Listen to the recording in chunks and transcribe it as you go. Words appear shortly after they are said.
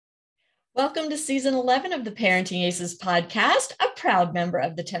Welcome to season 11 of the Parenting Aces Podcast, a proud member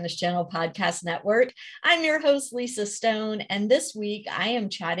of the Tennis Channel Podcast Network. I'm your host, Lisa Stone, and this week I am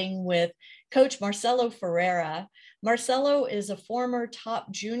chatting with Coach Marcelo Ferreira. Marcelo is a former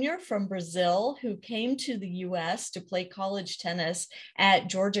top junior from Brazil who came to the U.S. to play college tennis at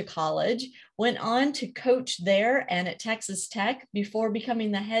Georgia College, went on to coach there and at Texas Tech before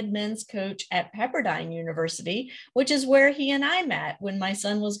becoming the head men's coach at Pepperdine University, which is where he and I met when my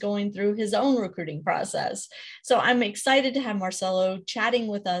son was going through his own recruiting process. So I'm excited to have Marcelo chatting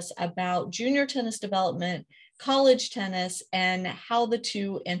with us about junior tennis development, college tennis, and how the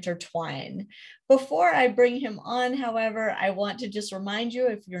two intertwine. Before I bring him on, however, I want to just remind you,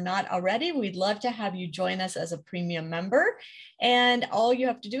 if you're not already, we'd love to have you join us as a premium member. And all you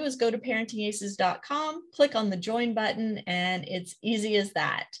have to do is go to ParentingAces.com, click on the join button, and it's easy as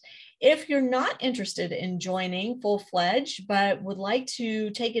that. If you're not interested in joining full-fledged, but would like to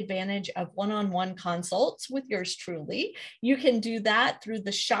take advantage of one-on-one consults with yours truly, you can do that through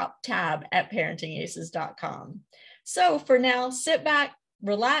the shop tab at ParentingAces.com. So for now, sit back,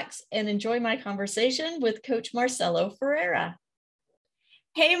 relax, and enjoy my conversation with Coach Marcelo Ferreira.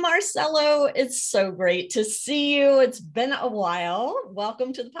 Hey, Marcelo, it's so great to see you. It's been a while.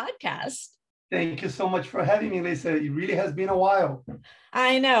 Welcome to the podcast. Thank you so much for having me, Lisa. It really has been a while.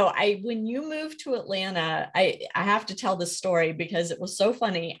 I know. When you moved to Atlanta, I have to tell this story because it was so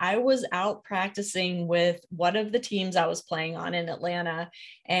funny. I was out practicing with one of the teams I was playing on in Atlanta,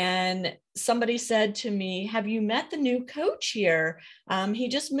 and somebody said to me, "Have you met the new coach here? He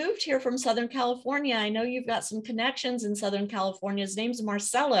just moved here from Southern California. I know you've got some connections in Southern California. His name's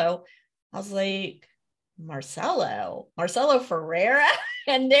Marcelo." I was like, Marcelo Ferreira?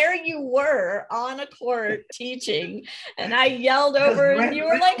 And there you were on a court teaching, and I yelled over and you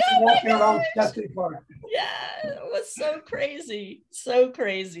were like, "Oh my gosh." Yeah, it was so crazy.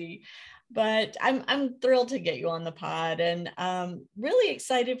 But I'm thrilled to get you on the pod, and really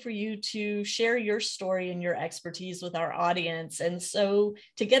excited for you to share your story and your expertise with our audience. And so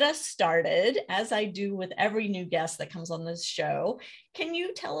to get us started, as I do with every new guest that comes on this show, can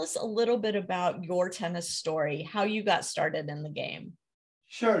you tell us a little bit about your tennis story, how you got started in the game?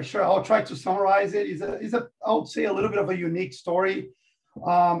 Sure. I'll try to summarize it. I would say, a little bit of a unique story.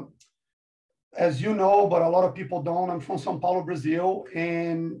 As you know, but a lot of people don't, I'm from São Paulo, Brazil,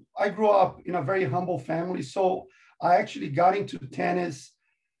 and I grew up in a very humble family. So I actually got into tennis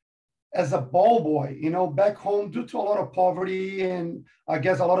as a ball boy, back home, due to a lot of poverty and I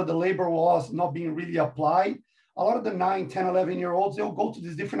guess a lot of the labor laws not being really applied. A lot of the 9, 10, 11-year-olds, they'll go to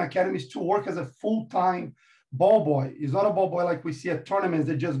these different academies to work as a full-time ball boy. It's not a ball boy like we see at tournaments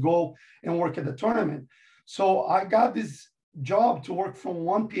that just go and work at the tournament. So I got this job to work from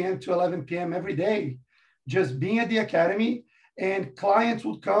 1 p.m. to 11 p.m. every day, just being at the academy, and clients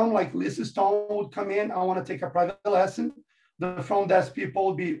would come, like Lisa Stone would come in, "I want to take a private lesson." The front desk people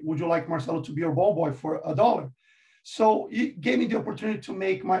would be, "Would you like Marcelo to be your ball boy for $1?" So it gave me the opportunity to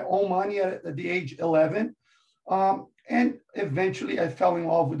make my own money at the age 11. And eventually I fell in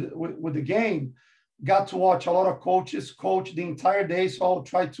love with the game. Got to watch a lot of coaches coach the entire day. So I'll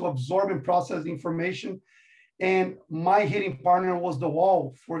try to absorb and process information. And my hitting partner was the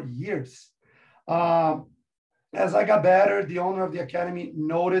wall for years. As I got better, the owner of the academy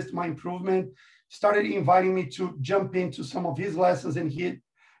noticed my improvement, started inviting me to jump into some of his lessons and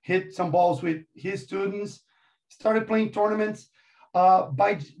hit some balls with his students, started playing tournaments.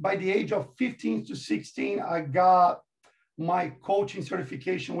 By the age of 15 to 16, I got my coaching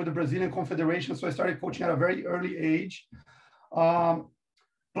certification with the Brazilian Confederation. So I started coaching at a very early age.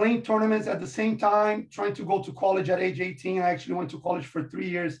 Playing tournaments at the same time, trying to go to college at age 18. I actually went to college for 3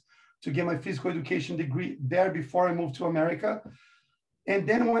 years to get my physical education degree there before I moved to America. And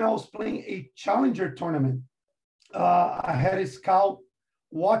then when I was playing a challenger tournament, I had a scout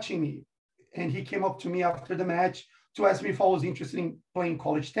watching me, and he came up to me after the match to ask me if I was interested in playing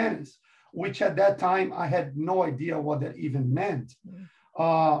college tennis, which at that time I had no idea what that even meant.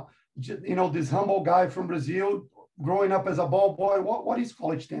 This humble guy from Brazil, growing up as a ball boy, what is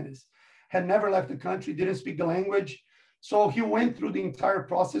college tennis? Had never left the country, didn't speak the language. So he went through the entire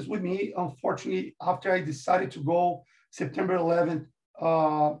process with me. Unfortunately, after I decided to go, September 11th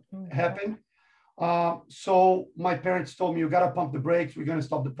happened. So my parents told me, "You got to pump the brakes. We're going to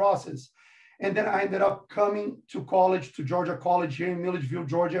stop the process." And then I ended up coming to college, to Georgia College here in Milledgeville,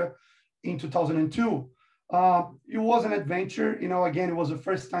 Georgia, in 2002. It was an adventure. Again, it was the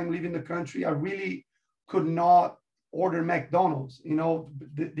first time leaving the country. I really could not order McDonald's.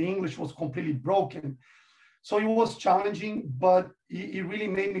 The English was completely broken. So it was challenging, but it really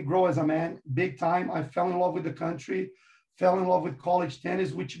made me grow as a man, big time. I fell in love with the country, fell in love with college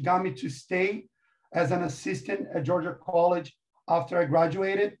tennis, which got me to stay as an assistant at Georgia College after I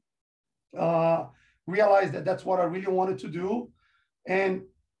graduated. Realized that that's what I really wanted to do. And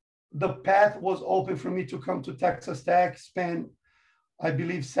the path was open for me to come to Texas Tech, spend, I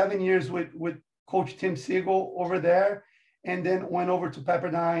believe, 7 years with Coach Tim Siegel over there, and then went over to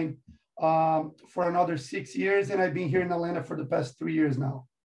Pepperdine for another 6 years. And I've been here in Atlanta for the past 3 years now.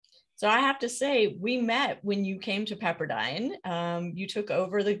 So I have to say, we met when you came to Pepperdine. You took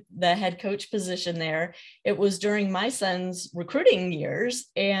over the head coach position there. It was during my son's recruiting years,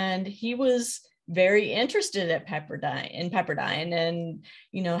 and he was very interested in Pepperdine, and,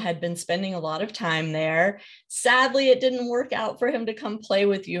 you know, had been spending a lot of time there. Sadly, it didn't work out for him to come play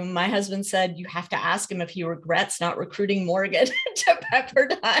with you. My husband said, you have to ask him if he regrets not recruiting Morgan to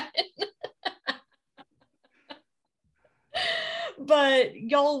Pepperdine. But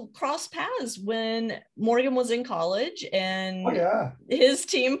y'all crossed paths when Morgan was in college, and his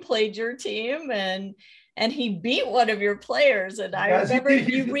team played your team, and he beat one of your players. And I remember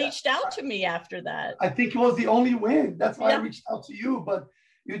you reached out to me after that. I think it was the only win. That's why I reached out to you. But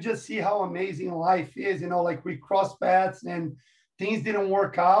you just see how amazing life is. You know, like, we crossed paths and things didn't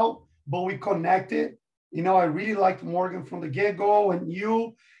work out, but we connected. You know, I really liked Morgan from the get-go, and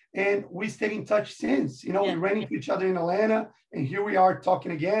you. And we stayed in touch since. You know, we ran into each other in Atlanta, and here we are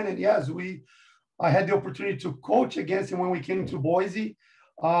talking again. And yes, I had the opportunity to coach against him when we came to Boise.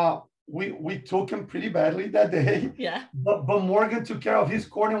 We took him pretty badly that day. Yeah. But Morgan took care of his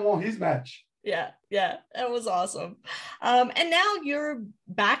court and won his match. Yeah, that was awesome. And now you're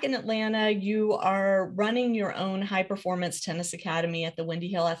back in Atlanta. You are running your own high performance tennis academy at the Windy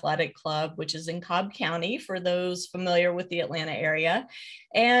Hill Athletic Club, which is in Cobb County, for those familiar with the Atlanta area.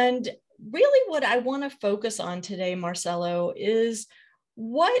 And really what I want to focus on today, Marcelo, is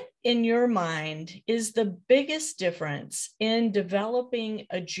what in your mind is the biggest difference in developing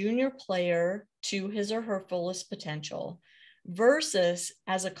a junior player to his or her fullest potential versus,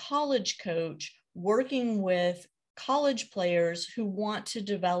 as a college coach, working with college players who want to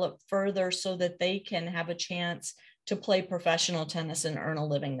develop further so that they can have a chance to play professional tennis and earn a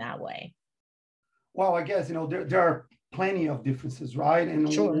living that way? Well, I guess, you know, there are plenty of differences, right? And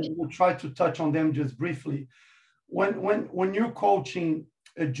we'll try to touch on them just briefly. When you're coaching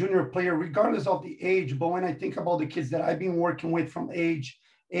a junior player, regardless of the age, but when I think about the kids that I've been working with from age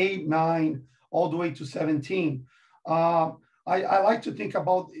 8, 9, all the way to 17, I like to think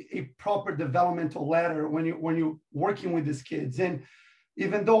about a proper developmental ladder when you're working with these kids. And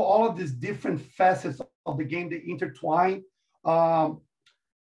even though all of these different facets of the game, they intertwine,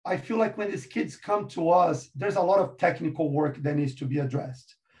 I feel like when these kids come to us, there's a lot of technical work that needs to be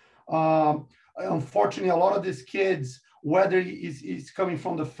addressed. Unfortunately, a lot of these kids, whether it's coming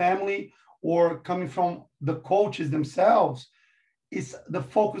from the family or coming from the coaches themselves, the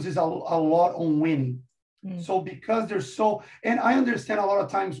focus is a lot on winning. So because they're so, and I understand a lot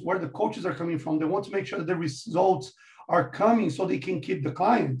of times where the coaches are coming from, they want to make sure that the results are coming so they can keep the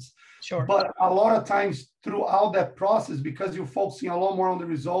clients. Sure. But a lot of times throughout that process, because you're focusing a lot more on the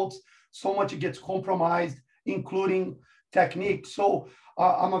results, so much it gets compromised, including technique. So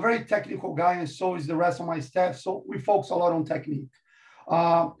I'm a very technical guy, and so is the rest of my staff. So we focus a lot on technique.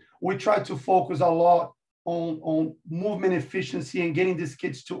 We try to focus a lot on movement efficiency and getting these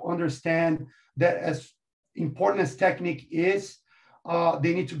kids to understand that as important as technique is,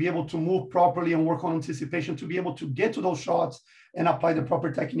 they need to be able to move properly and work on anticipation to be able to get to those shots and apply the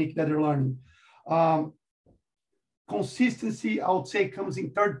proper technique that they're learning. Consistency, I would say, comes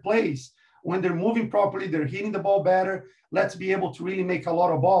in third place. When they're moving properly, they're hitting the ball better. Let's be able to really make a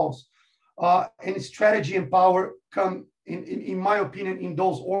lot of balls. And strategy and power come, in my opinion, in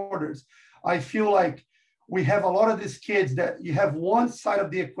those orders. I feel like we have a lot of these kids that you have one side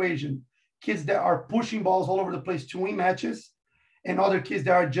of the equation, kids that are pushing balls all over the place to win matches, and other kids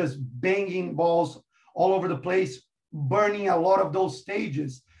that are just banging balls all over the place, burning a lot of those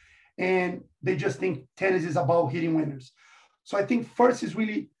stages. And they just think tennis is about hitting winners. So I think first is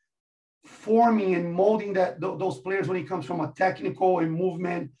really forming and molding those players when it comes from a technical and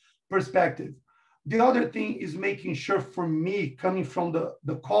movement perspective. The other thing is making sure, for me, coming from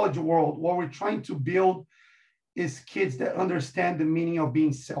the college world, what we're trying to build is kids that understand the meaning of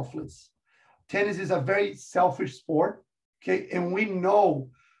being selfless. Tennis is a very selfish sport, okay? And we know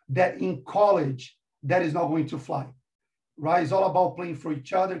that in college, that is not going to fly, right? It's all about playing for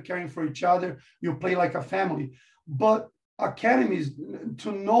each other, caring for each other. You play like a family. But academies,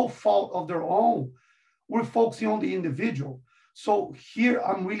 to no fault of their own, we're focusing on the individual. So here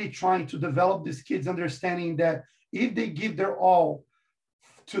I'm really trying to develop these kids understanding that if they give their all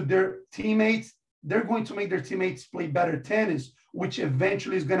to their teammates, they're going to make their teammates play better tennis, which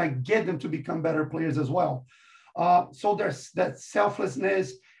eventually is going to get them to become better players as well. So there's that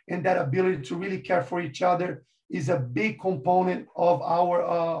selflessness and that ability to really care for each other is a big component of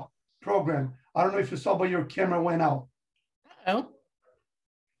our program. I don't know if you saw, but your camera went out. Oh,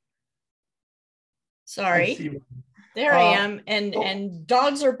 sorry. I see. There I am. And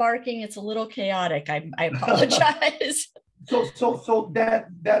dogs are barking. It's a little chaotic. I apologize. So that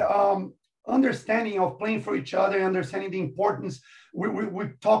understanding of playing for each other, understanding the importance. We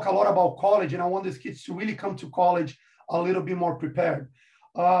talk a lot about college, and I want these kids to really come to college a little bit more prepared.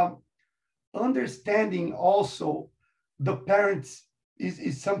 Understanding also the parents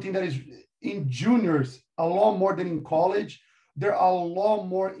is something that is in juniors a lot more than in college. They're a lot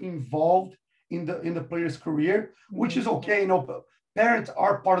more involved in the player's career, which is okay. You know, parents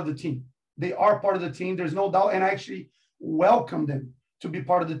are part of the team. They are part of the team. There's no doubt, and I actually welcome them to be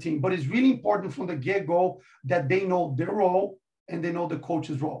part of the team. But it's really important from the get-go that they know their role and they know the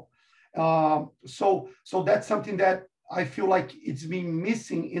coach's role. So that's something that I feel like it's been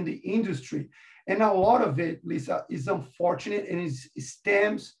missing in the industry. And a lot of it, Lisa, is unfortunate, and it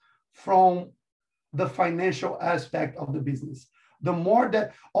stems from the financial aspect of the business. The more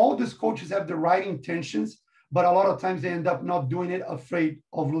that all these coaches have the right intentions, but a lot of times they end up not doing it, afraid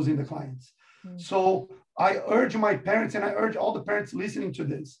of losing the clients. Mm-hmm. So I urge my parents, and I urge all the parents listening to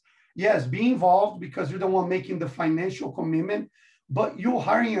this, yes, be involved because you're the one making the financial commitment, but you're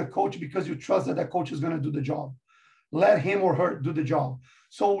hiring a coach because you trust that coach is going to do the job. Let him or her do the job.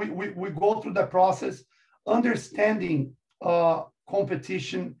 So we go through that process, understanding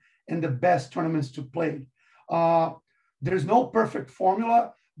competition and the best tournaments to play. There's no perfect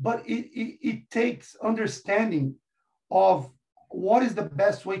formula, but it takes understanding of what is the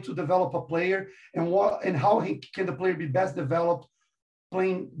best way to develop a player and how can the player be best developed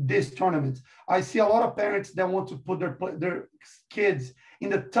playing this tournament. I see a lot of parents that want to put their kids in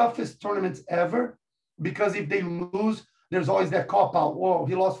the toughest tournaments ever, because if they lose, there's always that cop out. Whoa,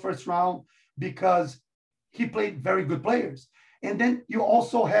 he lost first round because he played very good players. And then you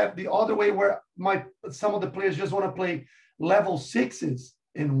also have the other way where some of the players just want to play level 6s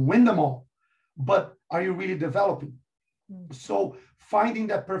and win them all. But are you really developing? So finding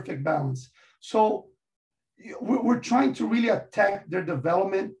that perfect balance. So we're trying to really attack their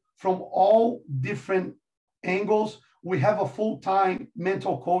development from all different angles. We have a full-time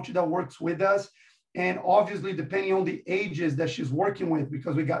mental coach that works with us. And obviously, depending on the ages that she's working with,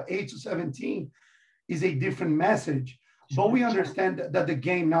 because we got 8 to 17, is a different message. But we understand that the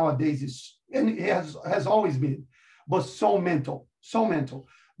game nowadays is, and it has always been, but so mental.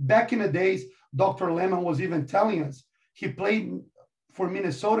 Back in the days, Dr. Lemon was even telling us, he played for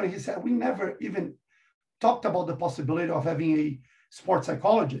Minnesota, and he said, we never even talked about the possibility of having a sports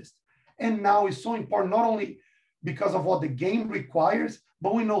psychologist. And now it's so important, not only because of what the game requires,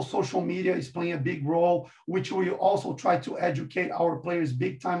 but we know social media is playing a big role, which we also try to educate our players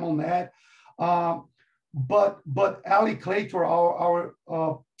big time on that. But Ali Claytor,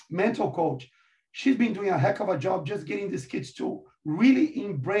 our mental coach, she's been doing a heck of a job just getting these kids to really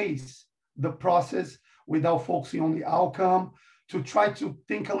embrace the process without focusing on the outcome, to try to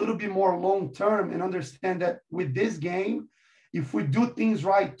think a little bit more long-term and understand that with this game, if we do things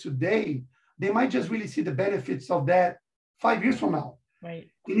right today, they might just really see the benefits of that 5 years from now. Right.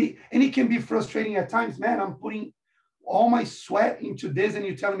 And it can be frustrating at times, man, I'm putting all my sweat into this and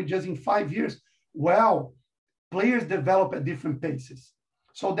you're telling me just in 5 years. Well, players develop at different paces.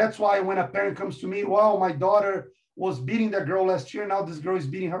 So that's why when a parent comes to me, well, my daughter was beating that girl last year. Now this girl is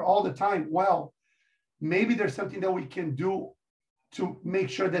beating her all the time. Well, maybe there's something that we can do to make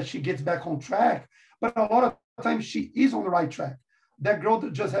sure that she gets back on track. But a lot of times she is on the right track. That girl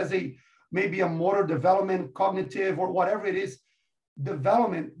that just has maybe a motor development, cognitive, or whatever it is,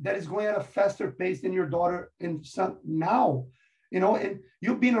 development that is going at a faster pace than your daughter and son now. And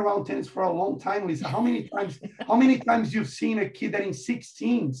you've been around tennis for a long time, Lisa. How many times you've seen a kid that in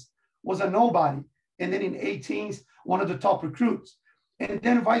 16s was a nobody, and then in 18s, one of the top recruits, and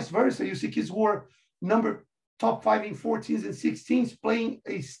then vice versa. You see kids who are top 5 in 14s and 16s playing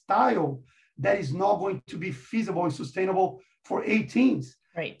a style that is not going to be feasible and sustainable for 18s.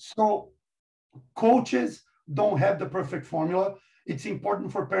 Right. So coaches don't have the perfect formula. It's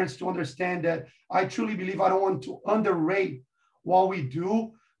important for parents to understand that I truly believe, I don't want to underrate what we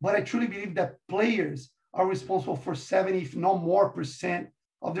do, but I truly believe that players are responsible for 70, if not more %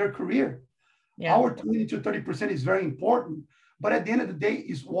 of their career. Yeah. Our 20 to 30% is very important, but at the end of the day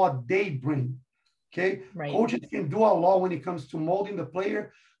is what they bring. Okay. Right. Coaches can do a lot when it comes to molding the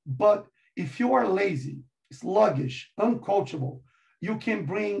player, but if you are lazy, sluggish, uncoachable, you can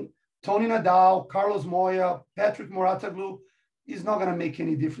bring Tony Nadal, Carlos Moya, Patrick Moratoglu is not going to make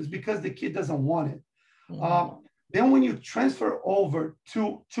any difference because the kid doesn't want it. Then when you transfer over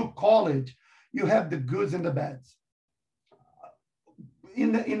to college, you have the goods and the bads.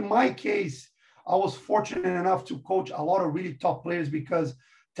 In my case, I was fortunate enough to coach a lot of really top players because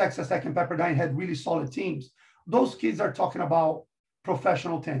Texas Tech and Pepperdine had really solid teams. Those kids are talking about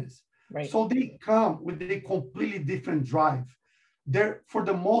professional tennis. Right. So they come with a completely different drive. They're, for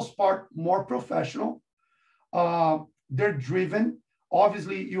the most part, more professional. They're driven.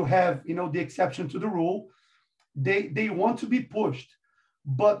 Obviously, you have, the exception to the rule. They want to be pushed.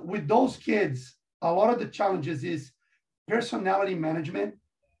 But with those kids, a lot of the challenges is personality management,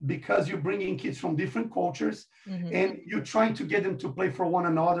 because you're bringing kids from different cultures and you're trying to get them to play for one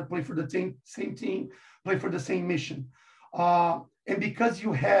another, play for the same team, play for the same mission. And because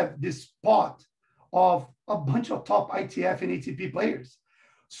you have this pot of a bunch of top ITF and ATP players.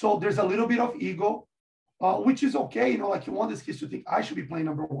 So there's a little bit of ego, which is okay. Like you want these kids to think I should be playing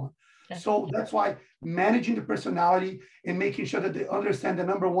number one. Okay. So that's why managing the personality and making sure that they understand that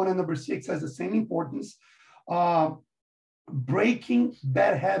number one and number six has the same importance. Breaking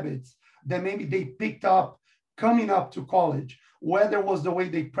bad habits that maybe they picked up coming up to college, whether it was the way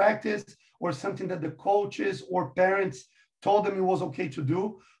they practiced or something that the coaches or parents told them it was okay to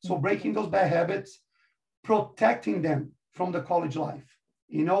do. So breaking those bad habits, protecting them from the college life.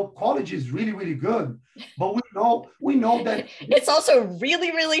 College is really, really good, but we know that it's also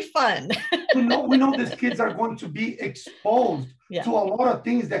really, really fun. we know these kids are going to be exposed to a lot of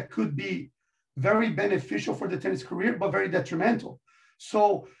things that could be very beneficial for the tennis career, but very detrimental.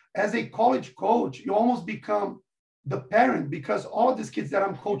 So as a college coach, you almost become the parent, because all these kids that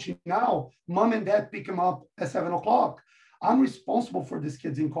I'm coaching now, mom and dad pick them up at 7:00. I'm responsible for these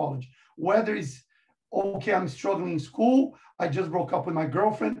kids in college, whether it's, okay, I'm struggling in school, I just broke up with my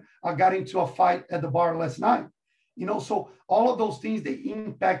girlfriend, I got into a fight at the bar last night. So all of those things, they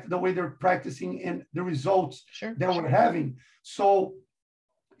impact the way they're practicing and the results that we're having. So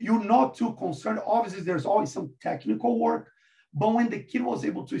you're not too concerned. Obviously, there's always some technical work, but when the kid was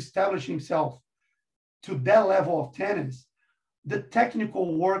able to establish himself to that level of tennis, the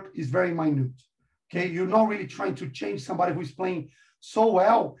technical work is very minute. Okay, you're not really trying to change somebody who's playing so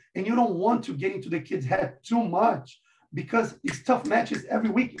well, and you don't want to get into the kid's head too much because it's tough matches every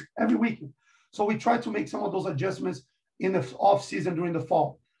weekend. So we try to make some of those adjustments in the off season during the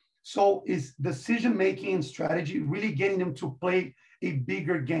fall. So is decision-making and strategy, really getting them to play a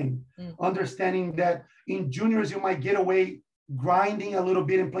bigger game, understanding that in juniors, you might get away grinding a little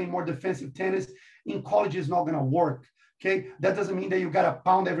bit and playing more defensive tennis. In college, it's not going to work. Okay, that doesn't mean that you got to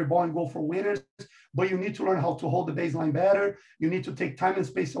pound every ball and go for winners, but you need to learn how to hold the baseline better. You need to take time and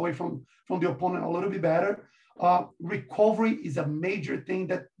space away from the opponent a little bit better. Recovery is a major thing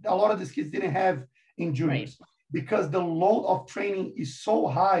that a lot of these kids didn't have in juniors, because the load of training is so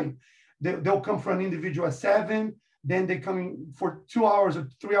high. They'll come for an individual at 7, then they come in for 2 hours or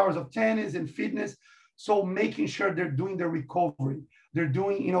 3 hours of tennis and fitness. So making sure they're doing their recovery, they're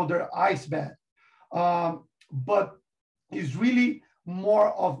doing, their ice bath. But it's really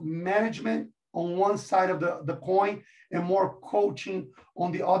more of management on one side of the coin and more coaching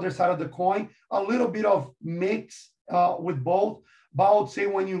on the other side of the coin. A little bit of mix with both. But I would say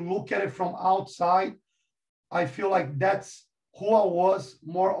when you look at it from outside, I feel like that's who I was,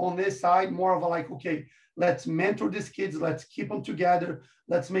 more on this side, more of a like, okay, let's mentor these kids. Let's keep them together.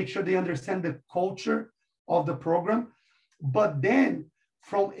 Let's make sure they understand the culture of the program. But then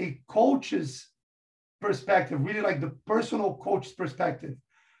from a coach's perspective, really like the personal coach's perspective,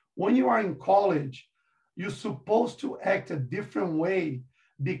 when you are in college, you're supposed to act a different way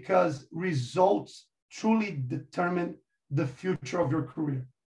because results truly determine the future of your career.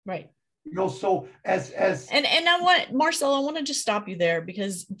 Right. So as and I want, Marcel, I want to just stop you there,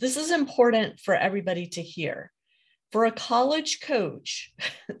 because this is important for everybody to hear. For a college coach,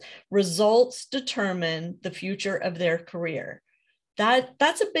 results determine the future of their career.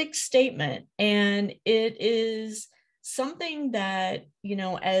 That's a big statement. And it is something that,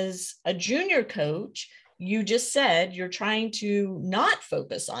 as a junior coach, you just said you're trying to not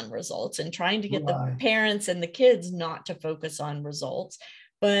focus on results and trying to get the parents and the kids not to focus on results.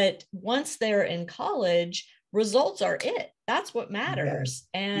 But once they're in college, results are it. That's what matters. Yes.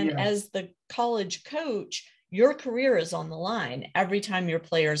 And as the college coach, your career is on the line every time your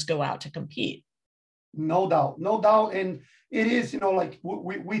players go out to compete. No doubt. And it is, like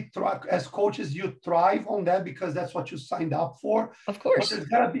we thrive as coaches, you thrive on that because that's what you signed up for. Of course.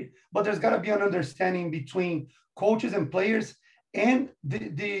 But there's gotta be an understanding between coaches and players and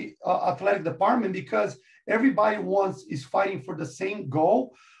the athletic department, because everybody is fighting for the same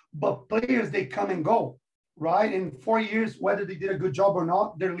goal, but players, they come and go, right? In 4 years, whether they did a good job or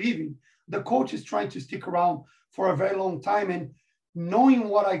not, they're leaving. The coach is trying to stick around for a very long time. And knowing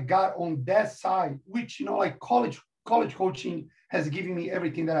what I got on that side, which, like college coaching has given me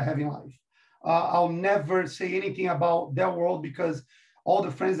everything that I have in life. I'll never say anything about that world because all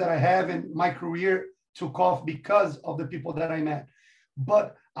the friends that I have in my career took off because of the people that I met.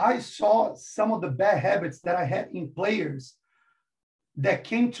 But I saw some of the bad habits that I had in players that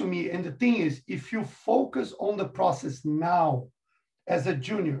came to me. And the thing is, if you focus on the process now as a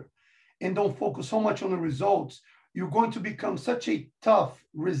junior and don't focus so much on the results, you're going to become such a tough,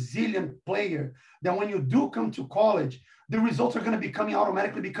 resilient player that when you do come to college, the results are going to be coming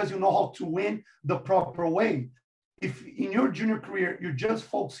automatically because you know how to win the proper way. If in your junior career, you're just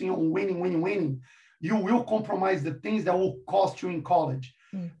focusing on winning, you will compromise the things that will cost you in college.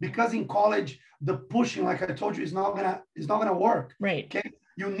 Because in college, the pushing, like I told you, is not gonna work. Right. Okay.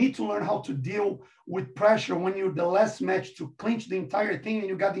 You need to learn how to deal with pressure when you're the last match to clinch the entire thing and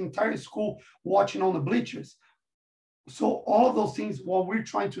you got the entire school watching on the bleachers. So all of those things, what we're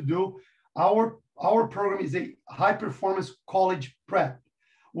trying to do, our program is a high performance college prep.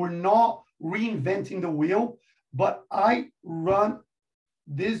 We're not reinventing the wheel, but I run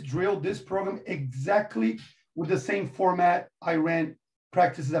this program exactly with the same format I ran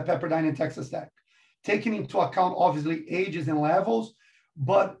practices at Pepperdine and Texas Tech, taking into account obviously ages and levels,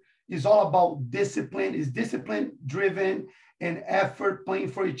 but it's all about discipline. It's discipline driven and effort, playing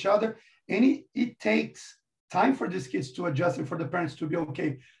for each other. And it takes time for these kids to adjust and for the parents to be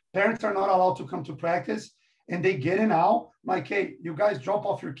okay. Parents are not allowed to come to practice and they get in out like, hey, you guys drop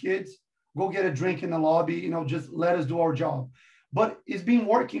off your kids, go get a drink in the lobby, just let us do our job. But it's been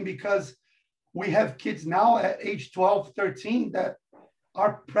working because we have kids now at age 12, 13 that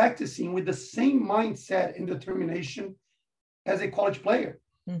are practicing with the same mindset and determination as a college player.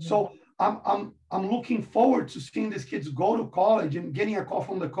 Mm-hmm. So I'm looking forward to seeing these kids go to college and getting a call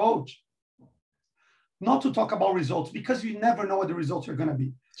from the coach, not to talk about results because you never know what the results are going to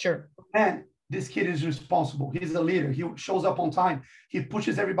be. Sure. And this kid is responsible. He's a leader. He shows up on time. He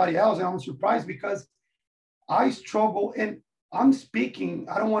pushes everybody else. And I'm surprised because I struggle, and I'm speaking,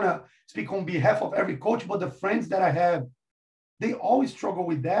 I don't want to speak on behalf of every coach, but the friends that I have, they always struggle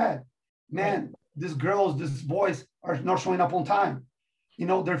with that. Man, right. These girls, these boys are not showing up on time.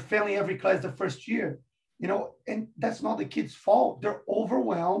 They're failing every class the first year, and that's not the kid's fault. They're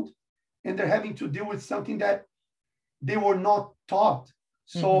overwhelmed and they're having to deal with something that they were not taught.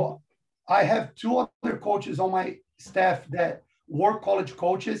 So I have two other coaches on my staff that were college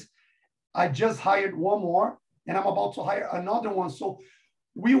coaches. I just hired one more and I'm about to hire another one. So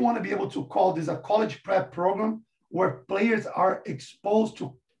we want to be able to call this a college prep program where players are exposed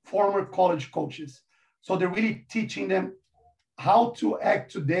to former college coaches. So they're really teaching them how to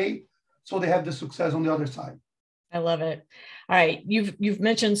act today so they have the success on the other side. I love it. All right. You've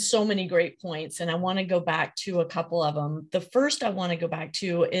mentioned so many great points, and I want to go back to a couple of them. The first I want to go back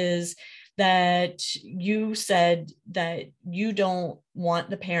to is that you said that you don't want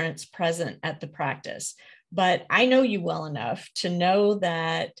the parents present at the practice, but I know you well enough to know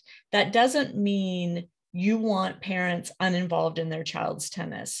that that doesn't mean you want parents uninvolved in their child's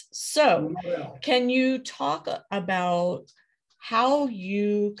tennis. So can you talk about how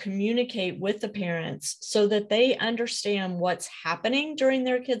you communicate with the parents so that they understand what's happening during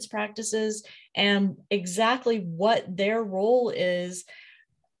their kids' practices and exactly what their role is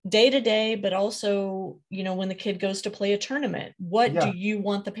day to day, but also, when the kid goes to play a tournament, what do you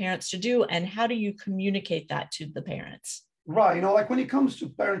want the parents to do and how do you communicate that to the parents? Right. Like when it comes to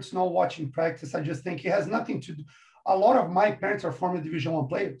parents not watching practice, I just think it has nothing to do. A lot of my parents are former Division I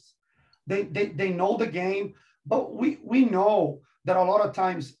players. They know the game, but we know that a lot of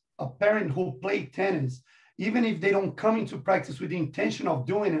times a parent who play tennis, even if they don't come into practice with the intention of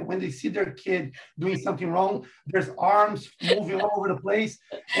doing it, when they see their kid doing something wrong, there's arms moving all over the place.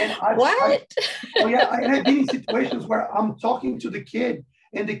 And I've been in situations where I'm talking to the kid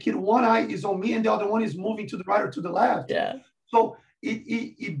and the kid, one eye is on me and the other one is moving to the right or to the left. Yeah. So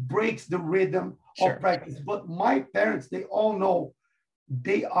it breaks the rhythm of practice. But my parents, they all know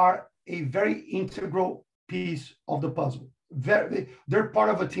they are a very integral piece of the puzzle. They're part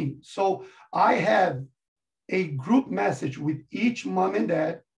of a team. So I have a group message with each mom and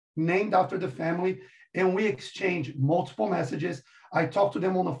dad named after the family, and we exchange multiple messages. I talk to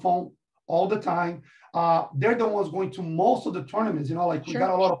them on the phone all the time. They're the ones going to most of the tournaments, we got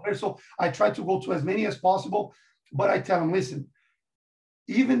a lot of players. So I try to go to as many as possible, but I tell them, listen,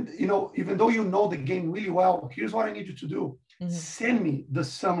 even though the game really well, here's what I need you to do. Mm-hmm. Send me the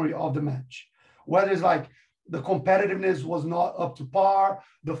summary of the match. Whether it's like the competitiveness was not up to par.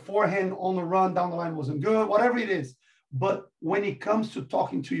 The forehand on the run down the line wasn't good, whatever it is. But when it comes to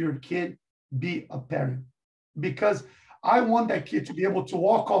talking to your kid, be a parent. Because I want that kid to be able to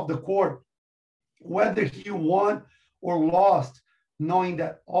walk off the court, whether he won or lost, knowing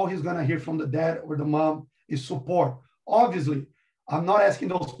that all he's going to hear from the dad or the mom is support. Obviously, I'm not asking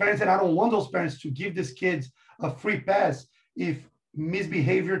those parents, and I don't want those parents to give these kids a free pass if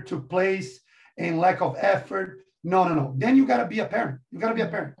misbehavior took place and lack of effort. No. Then you got to be a parent. You got to be a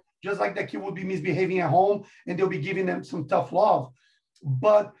parent. Just like that kid would be misbehaving at home and they'll be giving them some tough love.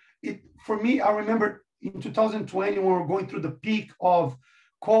 But for me, I remember in 2020, when we were going through the peak of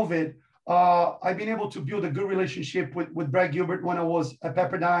COVID, I've been able to build a good relationship with Brad Gilbert when I was at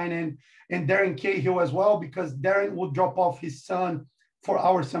Pepperdine and Darren Cahill as well, because Darren would drop off his son for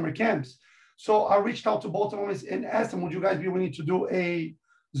our summer camps. So I reached out to both of them and asked them, would you guys be willing to do a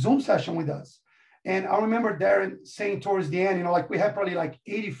Zoom session with us? And I remember Darren saying towards the end, like we had probably like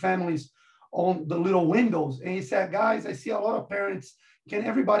 80 families on the little windows. And he said, guys, I see a lot of parents. Can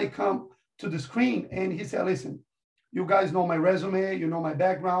everybody come to the screen? And he said, listen, you guys know my resume, you know my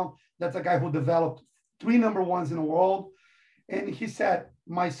background. That's a guy who developed 3 number ones in the world. And he said,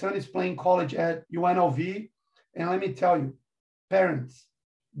 my son is playing college at UNLV. And let me tell you, parents,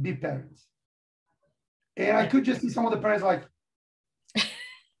 be parents. And I could just see some of the parents like,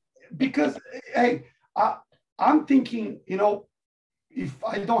 because, hey, I'm thinking, if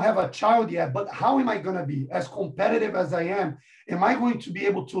I don't have a child yet, but how am I going to be as competitive as I am? Am I going to be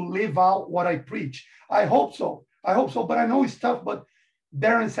able to live out what I preach? I hope so. But I know it's tough. But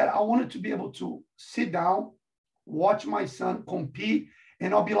Darren said, I wanted to be able to sit down, watch my son compete,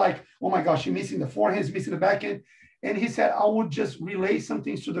 and I'll be like, oh my gosh, he's missing the forehand, he's missing the backhand. And he said, I would just relay some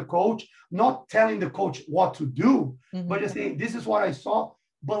things to the coach, not telling the coach what to do, but just saying, this is what I saw,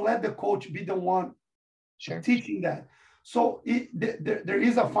 but let the coach be the one teaching that. So there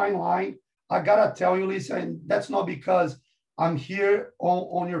is a fine line. I got to tell you, Lisa, and that's not because I'm here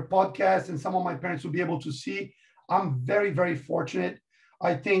on your podcast and some of my parents will be able to see. I'm very, very fortunate.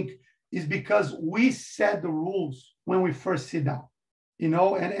 I think is because we set the rules when we first sit down,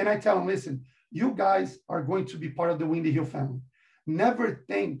 and I tell them, listen, you guys are going to be part of the Windy Hill family. Never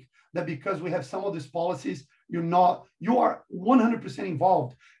think that because we have some of these policies, you are 100%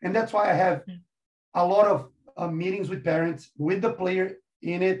 involved. And that's why I have a lot of meetings with parents, with the player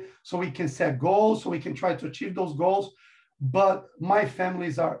in it, so we can set goals, so we can try to achieve those goals. But my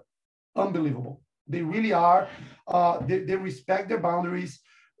families are unbelievable. They really are. They respect their boundaries.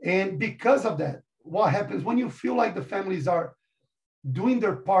 And because of that, what happens when you feel like the families are doing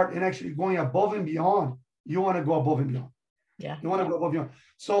their part and actually going above and beyond, you want to go above and beyond. Yeah. You want to go above and beyond.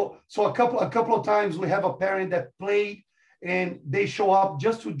 So a couple of times we have a parent that played and they show up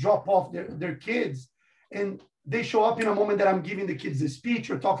just to drop off their kids. And they show up in a moment that I'm giving the kids a speech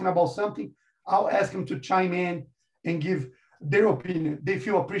or talking about something. I'll ask them to chime in and give their opinion. They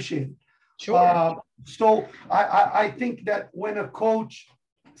feel appreciated. Sure. So I think that when a coach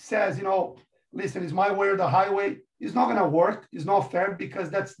says, listen, it's my way or the highway, it's not going to work. It's not fair because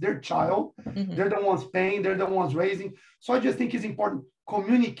that's their child. They're the ones paying. They're the ones raising. So I just think it's important.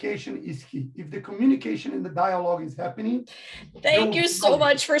 Communication is key. If the communication and the dialogue is happening. Thank you so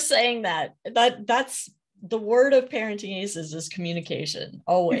much for saying that. That's the word of Parenting Aces is communication.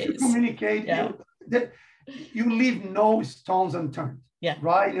 Always. If you communicate, you leave no stones unturned. Yeah.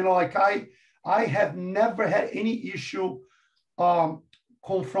 Right. I have never had any issue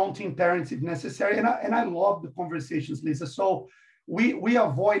confronting parents if necessary. And I love the conversations, Lisa. So we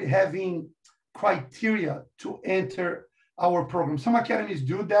avoid having criteria to enter our program. Some academies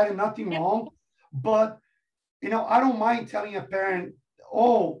do that and nothing wrong. But, I don't mind telling a parent,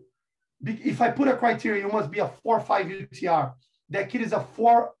 if I put a criteria, you must be a 4.5 UTR. That kid is a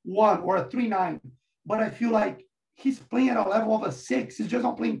 4.1 or a 3.9. But I feel like he's playing at a level of a 6. He's just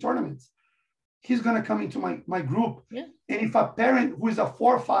not playing tournaments. He's going to come into my group. Yeah. And if a parent who is a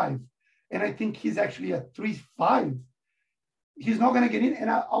 4.5, and I think he's actually a 3.5, he's not going to get in.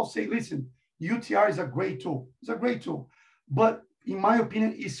 And I'll say, listen, UTR is a great tool. It's a great tool. But in my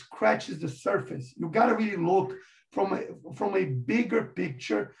opinion, it scratches the surface. You got to really look from a bigger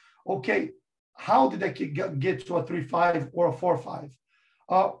picture. Okay, how did that kid get to a 3.5 or a 4.5?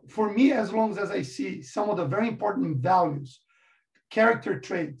 For me, as long as I see some of the very important values, character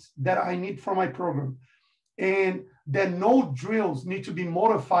traits that I need for my program, and that no drills need to be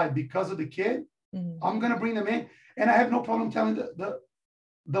modified because of the kid, I'm going to bring them in. And I have no problem telling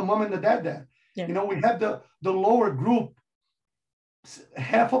the mom and the dad that. Yeah. We have the lower group,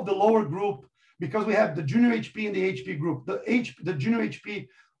 half of the lower group, because we have the junior HP and the HP group. The junior HP,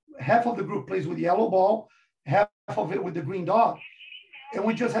 half of the group plays with yellow ball, half of it with the green dot. And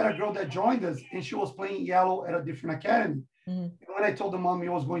we just had a girl that joined us, and she was playing yellow at a different academy. Mm-hmm. And when I told the mom it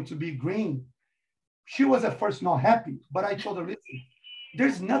was going to be green, she was at first not happy. But I told her, listen,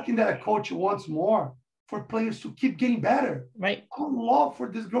 there's nothing that a coach wants more for players to keep getting better. Right. I would love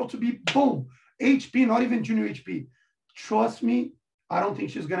for this girl to be, boom, HP, not even junior HP. Trust me, I don't think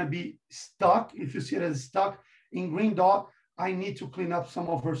she's going to be stuck. If you see it as stuck in green dot, I need to clean up some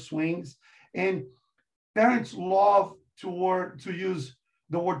of her swings. And parents love to use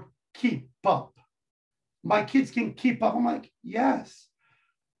the word keep up. My kids can keep up. I'm like, yes.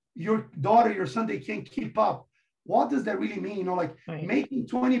 Your daughter, your son, they can keep up. What does that really mean? Like right. Making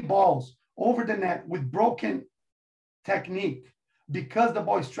 20 balls over the net with broken technique because the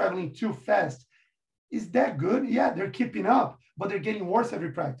ball is traveling too fast. Is that good? Yeah, they're keeping up, but they're getting worse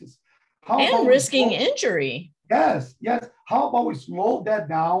every practice. And risking injury. Yes. How about we slow that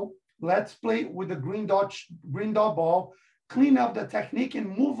down? Let's play with the green dot ball, clean up the technique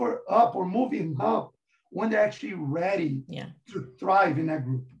and move her up or move him up when they're actually ready to thrive in that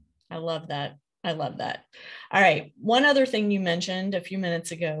group. I love that. All right. One other thing you mentioned a few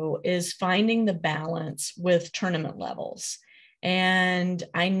minutes ago is finding the balance with tournament levels. And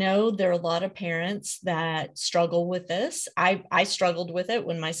I know there are a lot of parents that struggle with this. I struggled with it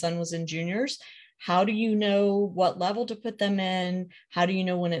when my son was in juniors. How do you know what level to put them in? How do you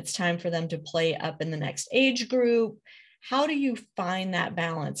know when it's time for them to play up in the next age group? How do you find that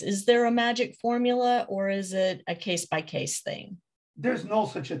balance? Is there a magic formula or is it a case-by-case thing? There's no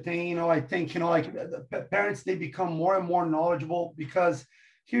such a thing. I think, like the parents, they become more and more knowledgeable because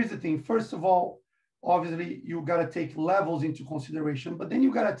here's the thing. First of all, obviously, you got to take levels into consideration, but then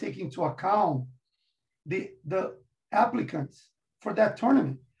you got to take into account the applicants for that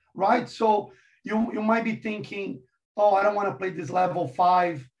tournament, right? So you might be thinking, oh, I don't want to play this level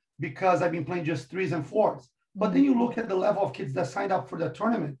 5 because I've been playing just 3s and 4s. But then you look at the level of kids that signed up for the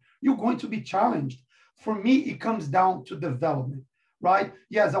tournament, you're going to be challenged. For me, it comes down to development, right?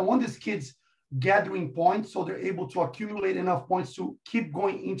 Yes, I want these kids gathering points so they're able to accumulate enough points to keep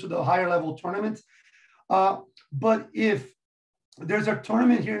going into the higher level tournaments. But if there's a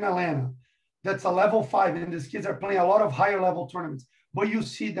tournament here in Atlanta that's a level 5 and these kids are playing a lot of higher level tournaments, but you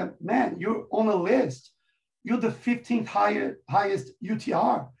see them, man, you're on a list. You're the 15th highest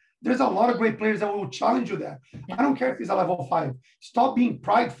UTR. There's a lot of great players that will challenge you there. I don't care if it's a level 5. Stop being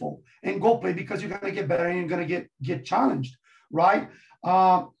prideful and go play because you're going to get better and you're going to get challenged, right?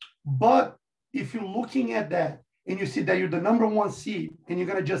 But if you're looking at that and you see that you're the number 1 seed and you're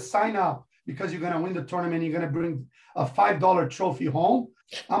going to just sign up because you're going to win the tournament, you're going to bring a $5 trophy home,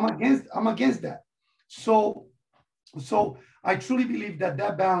 I'm against that. So I truly believe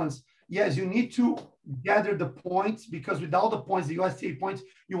that balance, yes, you need to gather the points because without the points, the USTA points,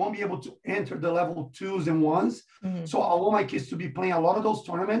 you won't be able to enter the level 2s and 1s. Mm-hmm. So I want my kids to be playing a lot of those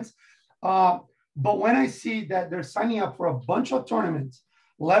tournaments. But when I see that they're signing up for a bunch of tournaments,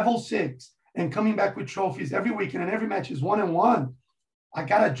 level 6, and coming back with trophies every weekend and every match is 1-1, I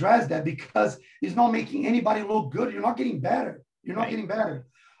got to address that because it's not making anybody look good. You're not getting better. Getting better.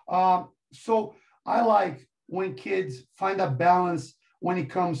 So I like when kids find a balance when it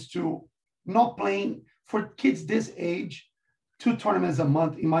comes to not playing. For kids this age, 2 tournaments a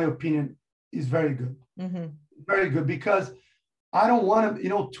month, in my opinion, is very good. Mm-hmm. Very good because I don't want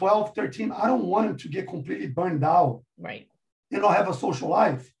them, 12, 13, I don't want them to get completely burned out. Right. Not have a social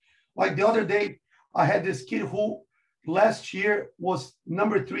life. Like the other day, I had this kid who last year was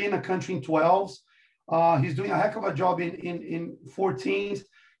number 3 in the country in 12s. He's doing a heck of a job in 14s.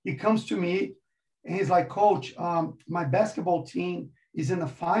 He comes to me and he's like, Coach, my basketball team is in the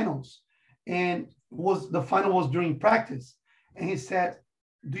finals. And the final was during practice. And he said,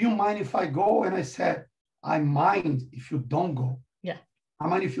 do you mind if I go? And I said, I mind if you don't go. Yeah. I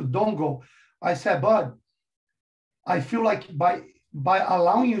mind if you don't go. I said, Bud, I feel like by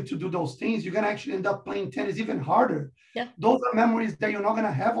allowing you to do those things, you're going to actually end up playing tennis even harder. Yeah. Those are memories that you're not going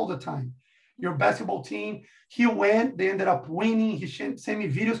to have all the time. Your basketball team, he went, they ended up winning. He sent me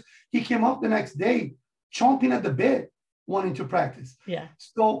videos. He came up the next day, chomping at the bit, wanting to practice. Yeah.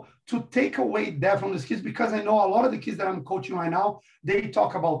 So to take away that from these kids, because I know a lot of the kids that I'm coaching right now, they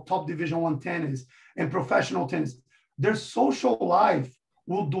talk about top Division I tennis and professional tennis. Their social life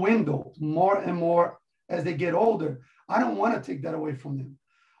will dwindle more and more as they get older. I don't want to take that away from them.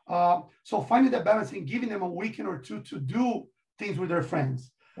 So finding that balance and giving them a weekend or 2 to do things with their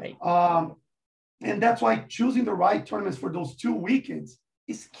friends. Right. And that's why choosing the right tournaments for those 2 weekends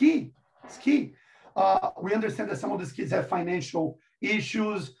is key. It's key. We understand that some of these kids have financial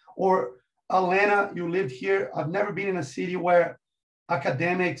issues, or Atlanta, you lived here. I've never been in a city where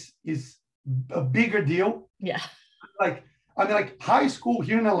academics is a bigger deal. Yeah. Like, I mean, like high school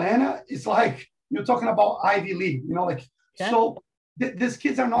here in Atlanta is like, you're talking about Ivy League, like, Yeah. so these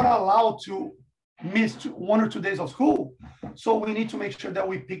kids are not allowed to miss 1 or 2 days of school. So we need to make sure that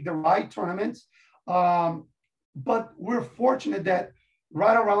we pick the right tournaments. But we're fortunate that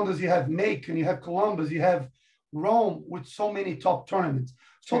right around us, you have Macon, you have Columbus, you have Rome with so many top tournaments.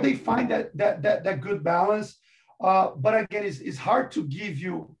 So they find that good balance. But again, it's hard to give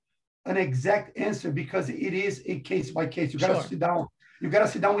you an exact answer because it is a case by case. You got to sit down. You got to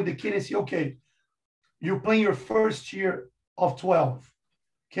sit down with the kid and say, okay, you're playing your first year of 12.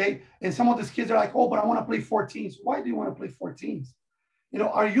 Okay. And some of these kids are like, oh, but I want to play 14s. Why do you want to play 14s?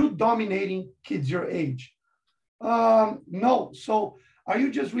 Are you dominating kids your age? No. So are you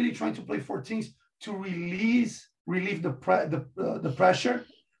just really trying to play 14s to relieve the pressure?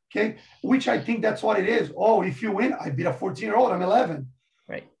 Okay. Which I think that's what it is. Oh, if you win, I beat a 14-year-old, I'm 11.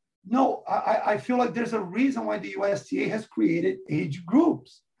 Right. No, I feel like there's a reason why the USTA has created age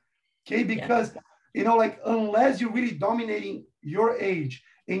groups. Okay. Because, like, unless you're really dominating your age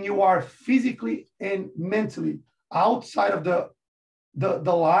and you are physically and mentally outside of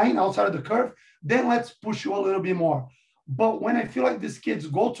the line, outside of the curve, then let's push you a little bit more. But when I feel like these kids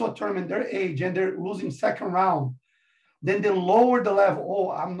go to a tournament, their age, and they're losing second round, then they lower the level.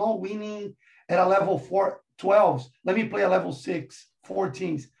 Oh, I'm not winning at a level 4, 12s. Let me play a level 6,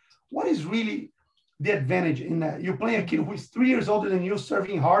 14s. What is really the advantage in that? You're playing a kid who is 3 years older than you,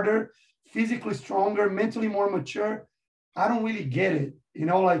 serving harder, physically stronger, mentally more mature. I don't really get it,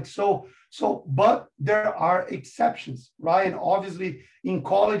 but there are exceptions, right? And obviously in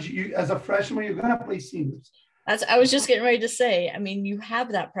college, as a freshman, you're going to play seniors. I was just getting ready to say, I mean, you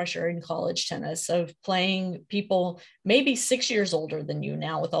have that pressure in college tennis of playing people maybe 6 years older than you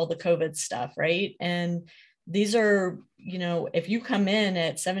now with all the COVID stuff, right? And these are, if you come in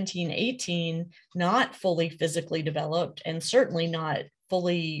at 17, 18, not fully physically developed and certainly not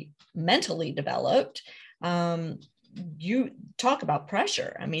fully mentally developed, you talk about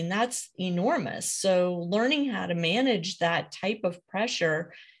pressure. I mean, that's enormous. So learning how to manage that type of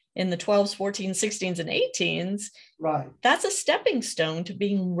pressure in the 12s, 14s, 16s, and 18s, right? That's a stepping stone to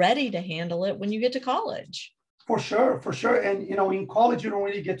being ready to handle it when you get to college. For sure. And, in college, you don't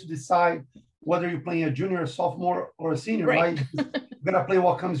really get to decide whether you're playing a junior, a sophomore, or a senior, right? You're going to play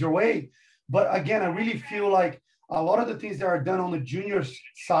what comes your way. But again, I really feel like a lot of the things that are done on the junior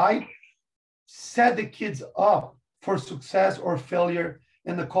side set the kids up for success or failure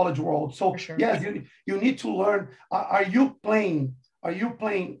in the college world. So yes, you need to learn. Are you playing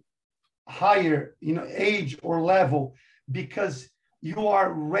higher, age or level because you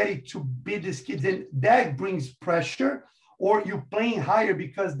are ready to beat these kids and that brings pressure, or you playing higher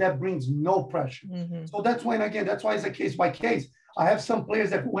because that brings no pressure? Mm-hmm. So that's why it's a case by case. I have some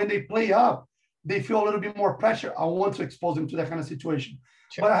players that when they play up, they feel a little bit more pressure. I want to expose them to that kind of situation.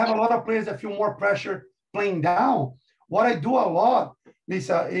 Sure. But I have a lot of players that feel more pressure playing down. What I do a lot,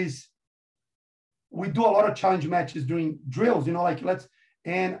 Lisa, is we do a lot of challenge matches during drills,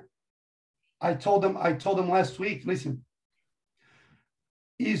 and I told them last week, listen,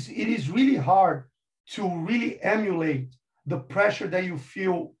 it is really hard to really emulate the pressure that you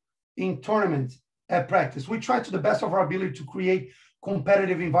feel in tournaments at practice. We try to the best of our ability to create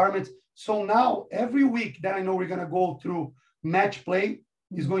competitive environments. So now every week that I know we're going to go through match play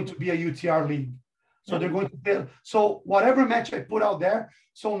is going to be a UTR league. So they're going to play. So whatever match I put out there.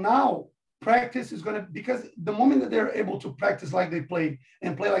 So now practice is going to, because the moment that they're able to practice like they play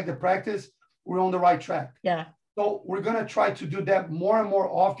and play like they practice, we're on the right track. Yeah. So we're going to try to do that more and more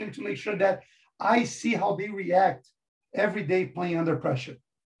often to make sure that I see how they react every day playing under pressure.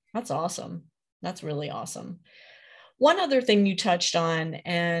 That's awesome. That's really awesome. One other thing you touched on,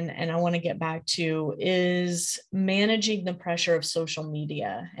 and I want to get back to, is managing the pressure of social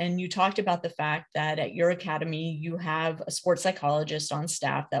media. And you talked about the fact that at your academy, you have a sports psychologist on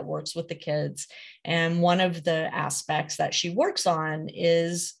staff that works with the kids. And one of the aspects that she works on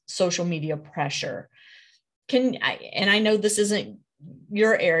is social media pressure. And I know this isn't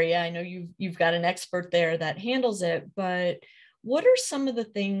your area. I know you've got an expert there that handles it, but what are some of the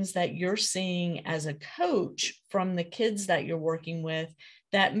things that you're seeing as a coach from the kids that you're working with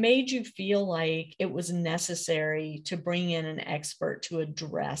that made you feel like it was necessary to bring in an expert to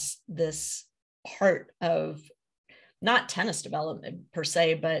address this part of not tennis development per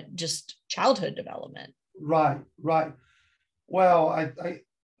se, but just childhood development? Right. Well,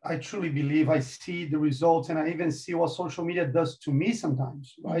 I truly believe I see the results, and I even see what social media does to me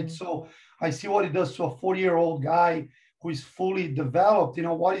sometimes, right? Mm-hmm. So I see what it does to a 40-year-old guy who is fully developed.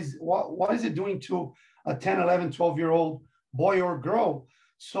 What is it doing to a 10, 11, 12-year-old boy or girl?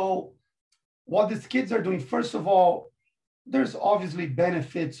 So what these kids are doing, first of all, there's obviously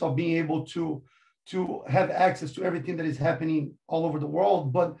benefits of being able to have access to everything that is happening all over the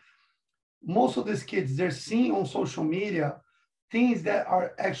world. But most of these kids, they're seeing on social media things that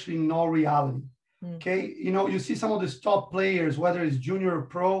are actually not reality. Okay. You see some of these top players, whether it's junior or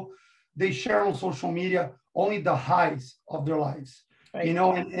pro, they share on social media only the highs of their lives, Right.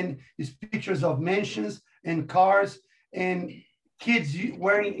 and it's pictures of mansions and cars and kids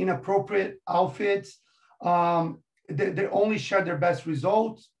wearing inappropriate outfits. They only share their best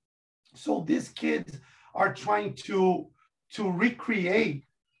results. So these kids are trying to recreate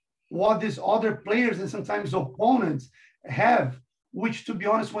what these other players and sometimes opponents have, which, to be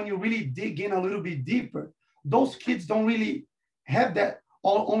honest, when you really dig in a little bit deeper, those kids don't really have that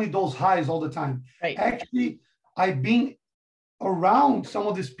only those highs all the time. Right. Actually, I've been around some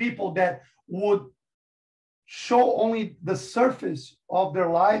of these people that would show only the surface of their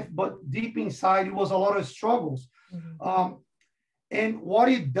life, but deep inside it was a lot of struggles. And what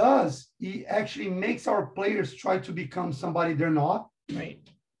it does, it actually makes our players try to become somebody they're not. Right.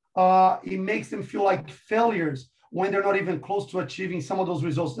 It makes them feel like failures when they're not even close to achieving some of those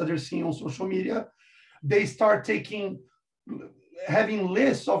results that they're seeing on social media. They start having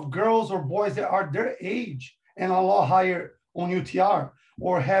lists of girls or boys that are their age and a lot higher on UTR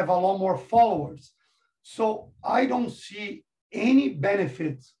or have a lot more followers. So I don't see any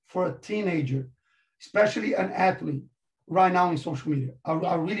benefits for a teenager, especially an athlete, right now in social media.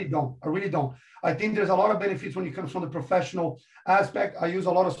 I really don't. I think there's a lot of benefits when it comes from the professional aspect. I use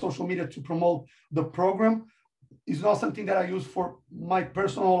a lot of social media to promote the program. It's not something that I use for my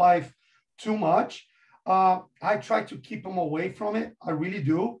personal life too much. I try to keep them away from it. I really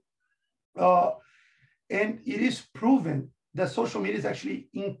do. And it is proven that social media is actually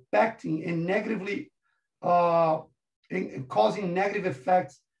impacting and negatively causing negative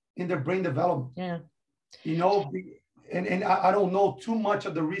effects in their brain development. Yeah. And I don't know too much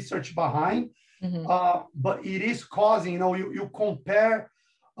of the research behind, but it is causing, you compare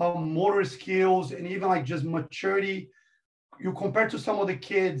motor skills and even like just maturity. You compare to some of the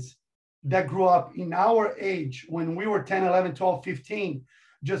kids that grew up in our age when we were 10, 11, 12, 15,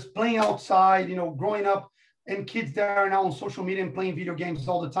 just playing outside, growing up, and kids that are now on social media and playing video games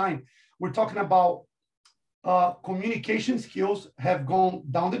all the time. We're talking about communication skills have gone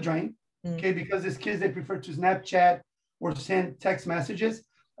down the drain, okay, because these kids, they prefer to Snapchat or send text messages.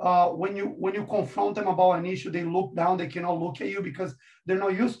 When you confront them about an issue, they look down, they cannot look at you because they're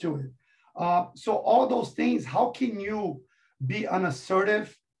not used to it. So all those things, how can you be an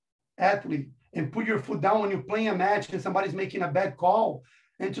assertive athlete and put your foot down when you're playing a match and somebody's making a bad call,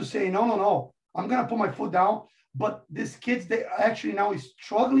 and to say, no, I'm going to put my foot down. But these kids, they actually now is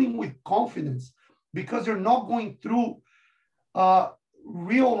struggling with confidence because they're not going through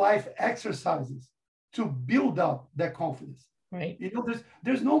real life exercises to build up that confidence. Right.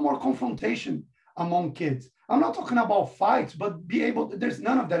 There's no more confrontation among kids. I'm not talking about fights, but there's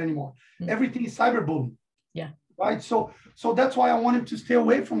none of that anymore. Everything is cyberbullying. Yeah. Right. So that's why I want him to stay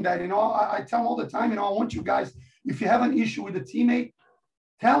away from that. I tell him all the time, I want you guys, if you have an issue with a teammate,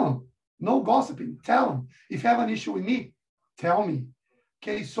 tell him. No gossiping. Tell him. If you have an issue with me, tell me.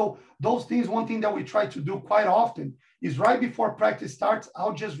 Okay. So those things, one thing that we try to do quite often is right before practice starts,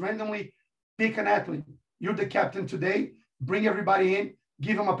 I'll just randomly pick an athlete. You're the captain today. Bring everybody in.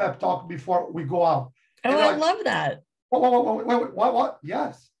 Give them a pep talk before we go out. Oh, I love that. Wait, what?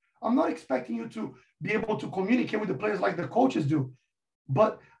 Yes. I'm not expecting you to be able to communicate with the players like the coaches do,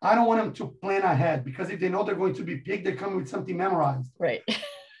 but I don't want them to plan ahead, because if they know they're going to be picked, they come with something memorized. Right.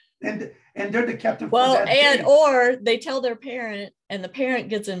 And they're the captain. Well, for that or they tell their parent, and the parent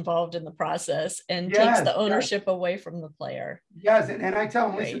gets involved in the process and takes the ownership away from the player. Yes. And I tell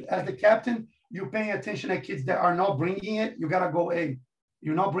them, listen, as the captain, you're paying attention to kids that are not bringing it. You got to go, hey,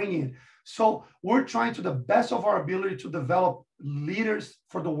 you're not bringing it. So we're trying to the best of our ability to develop leaders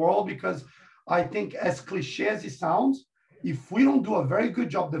for the world, because I think, as cliche as it sounds, if we don't do a very good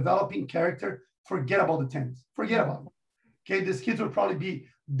job developing character, forget about the tennis. Forget about it. Okay, these kids will probably be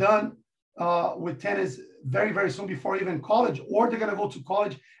done with tennis very, very soon, before even college, or they're going to go to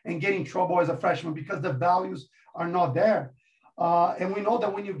college and get in trouble as a freshman because the values are not there. And we know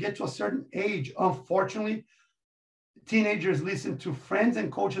that when you get to a certain age, unfortunately, teenagers listen to friends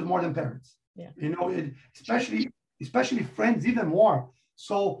and coaches more than parents. Yeah. Especially friends even more.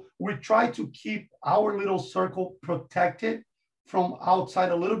 So we try to keep our little circle protected from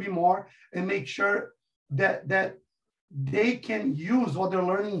outside a little bit more, and make sure that they can use what they're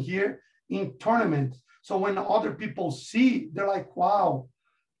learning here in tournaments. So when other people see, they're like, wow,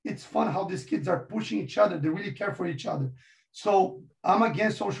 it's fun how these kids are pushing each other. They really care for each other. So I'm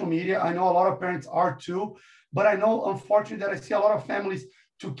against social media. I know a lot of parents are too, but I know, unfortunately, that I see a lot of families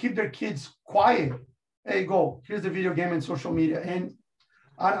to keep their kids quiet. Hey, go, here's the video game and social media. And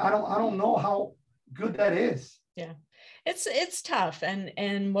I don't know how good that is. Yeah, it's tough.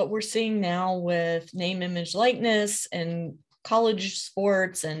 And what we're seeing now with name, image, likeness and college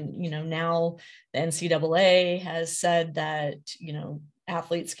sports, and, now the NCAA has said that,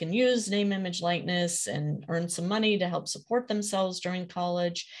 athletes can use name, image, likeness and earn some money to help support themselves during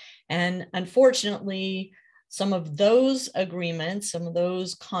college. And unfortunately, some of those agreements, some of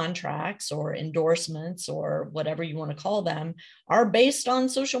those contracts or endorsements or whatever you want to call them are based on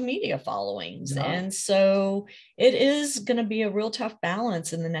social media followings. Yeah. And so it is going to be a real tough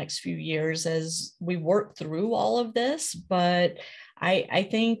balance in the next few years as we work through all of this. But I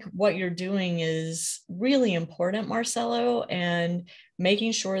think what you're doing is really important, Marcelo, and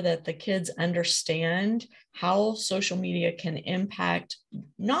making sure that the kids understand how social media can impact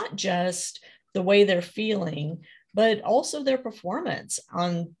not just the way they're feeling, but also their performance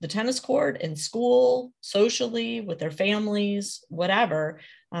on the tennis court, in school, socially, with their families, whatever,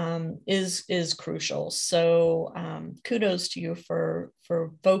 is crucial. So kudos to you for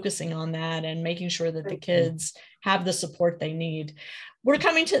focusing on that and making sure that the kids have the support they need. We're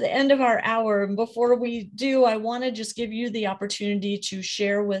coming to the end of our hour. And before we do, I want to just give you the opportunity to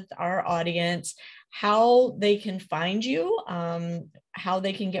share with our audience how they can find you, how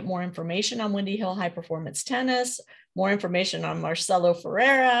they can get more information on Windy Hill High Performance Tennis, more information on Marcelo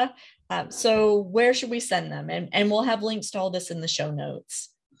Ferreira. So where should we send them? And we'll have links to all this in the show notes.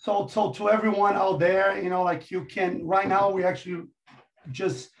 So to everyone out there, you can, right now, we actually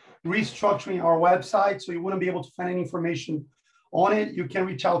just restructuring our website, so you wouldn't be able to find any information on it. You can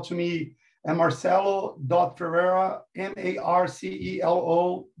reach out to me at marcelo.ferreira,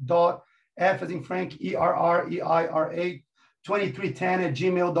 MARCELO.F as in Frank, ERREIRA,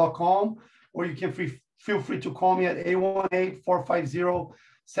 2310@gmail.com, or you can feel free to call me at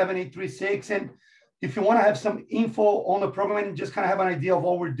 818-450-7836. And if you want to have some info on the program and just kind of have an idea of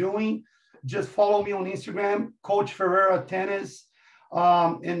what we're doing, just follow me on Instagram, Coach Ferreira Tennis.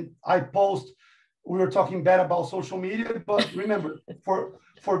 And I post, we were talking bad about social media, but remember,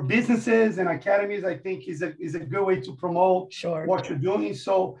 for businesses and academies, I think is a good way to promote what you're doing.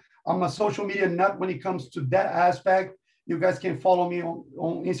 So I'm a social media nut when it comes to that aspect. You guys can follow me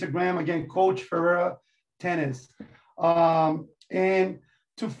on Instagram, again, Coach Ferreira Tennis. And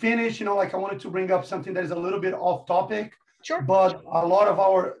to finish, I wanted to bring up something that is a little bit off topic, but a lot of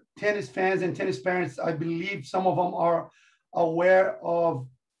our tennis fans and tennis parents, I believe some of them are aware of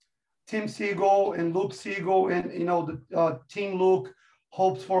Tim Siegel and Luke Siegel and, the Team Luke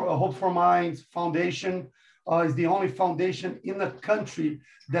Hope for Minds Foundation is the only foundation in the country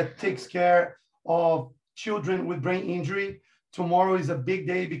that takes care of children with brain injury. Tomorrow is a big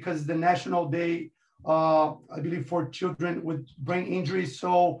day because it's the National Day, I believe, for children with brain injury.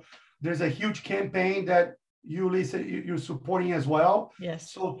 So there's a huge campaign that you, Lisa, you're supporting as well.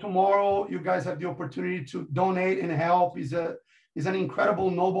 Yes. So tomorrow you guys have the opportunity to donate and help. Is an incredible,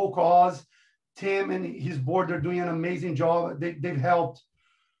 noble cause. Tim and his board, they're doing an amazing job. They've helped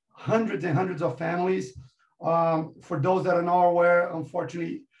hundreds and hundreds of families. For those that are not aware,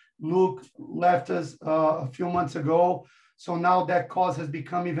 unfortunately, Luke left us a few months ago. So now that cause has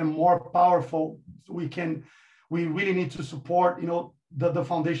become even more powerful. We really need to support, the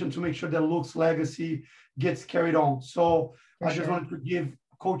foundation to make sure that Luke's legacy gets carried on. So I just wanted to give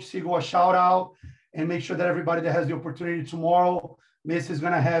Coach Siegel a shout out and make sure that everybody that has the opportunity tomorrow, Lisa is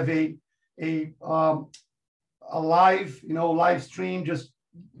going to have a live, live stream, just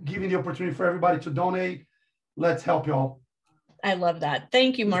giving the opportunity for everybody to donate. Let's help y'all. I love that.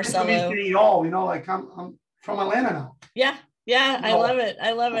 Thank you, Marcelo. I'm from Atlanta now. Yeah, I love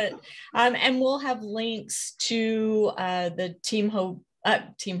it. And we'll have links to the Team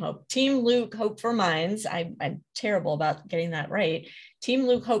Luke Hope for Minds. I'm terrible about getting that right. Team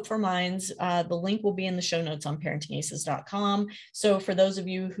Luke Hope for Minds. The link will be in the show notes on ParentingAces.com. So for those of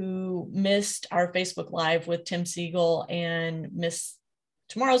you who missed our Facebook Live with Tim Siegel and missed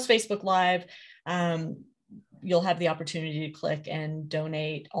tomorrow's Facebook Live, you'll have the opportunity to click and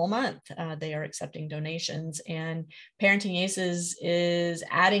donate all month. They are accepting donations, and Parenting Aces is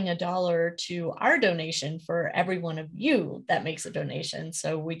adding $1 to our donation for every one of you that makes a donation.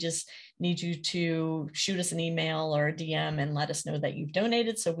 So we just need you to shoot us an email or a DM and let us know that you've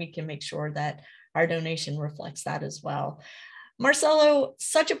donated so we can make sure that our donation reflects that as well. Marcelo,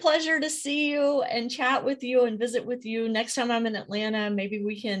 such a pleasure to see you and chat with you and visit with you. Next time I'm in Atlanta, maybe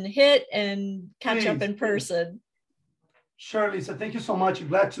we can hit and catch up in person. Sure, Lisa. Thank you so much.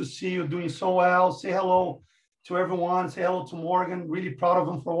 Glad to see you doing so well. Say hello to everyone. Say hello to Morgan. Really proud of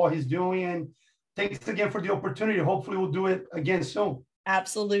him for what he's doing. And thanks again for the opportunity. Hopefully we'll do it again soon.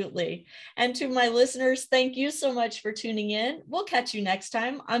 Absolutely. And to my listeners, thank you so much for tuning in. We'll catch you next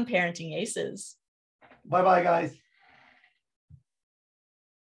time on Parenting Aces. Bye-bye, guys.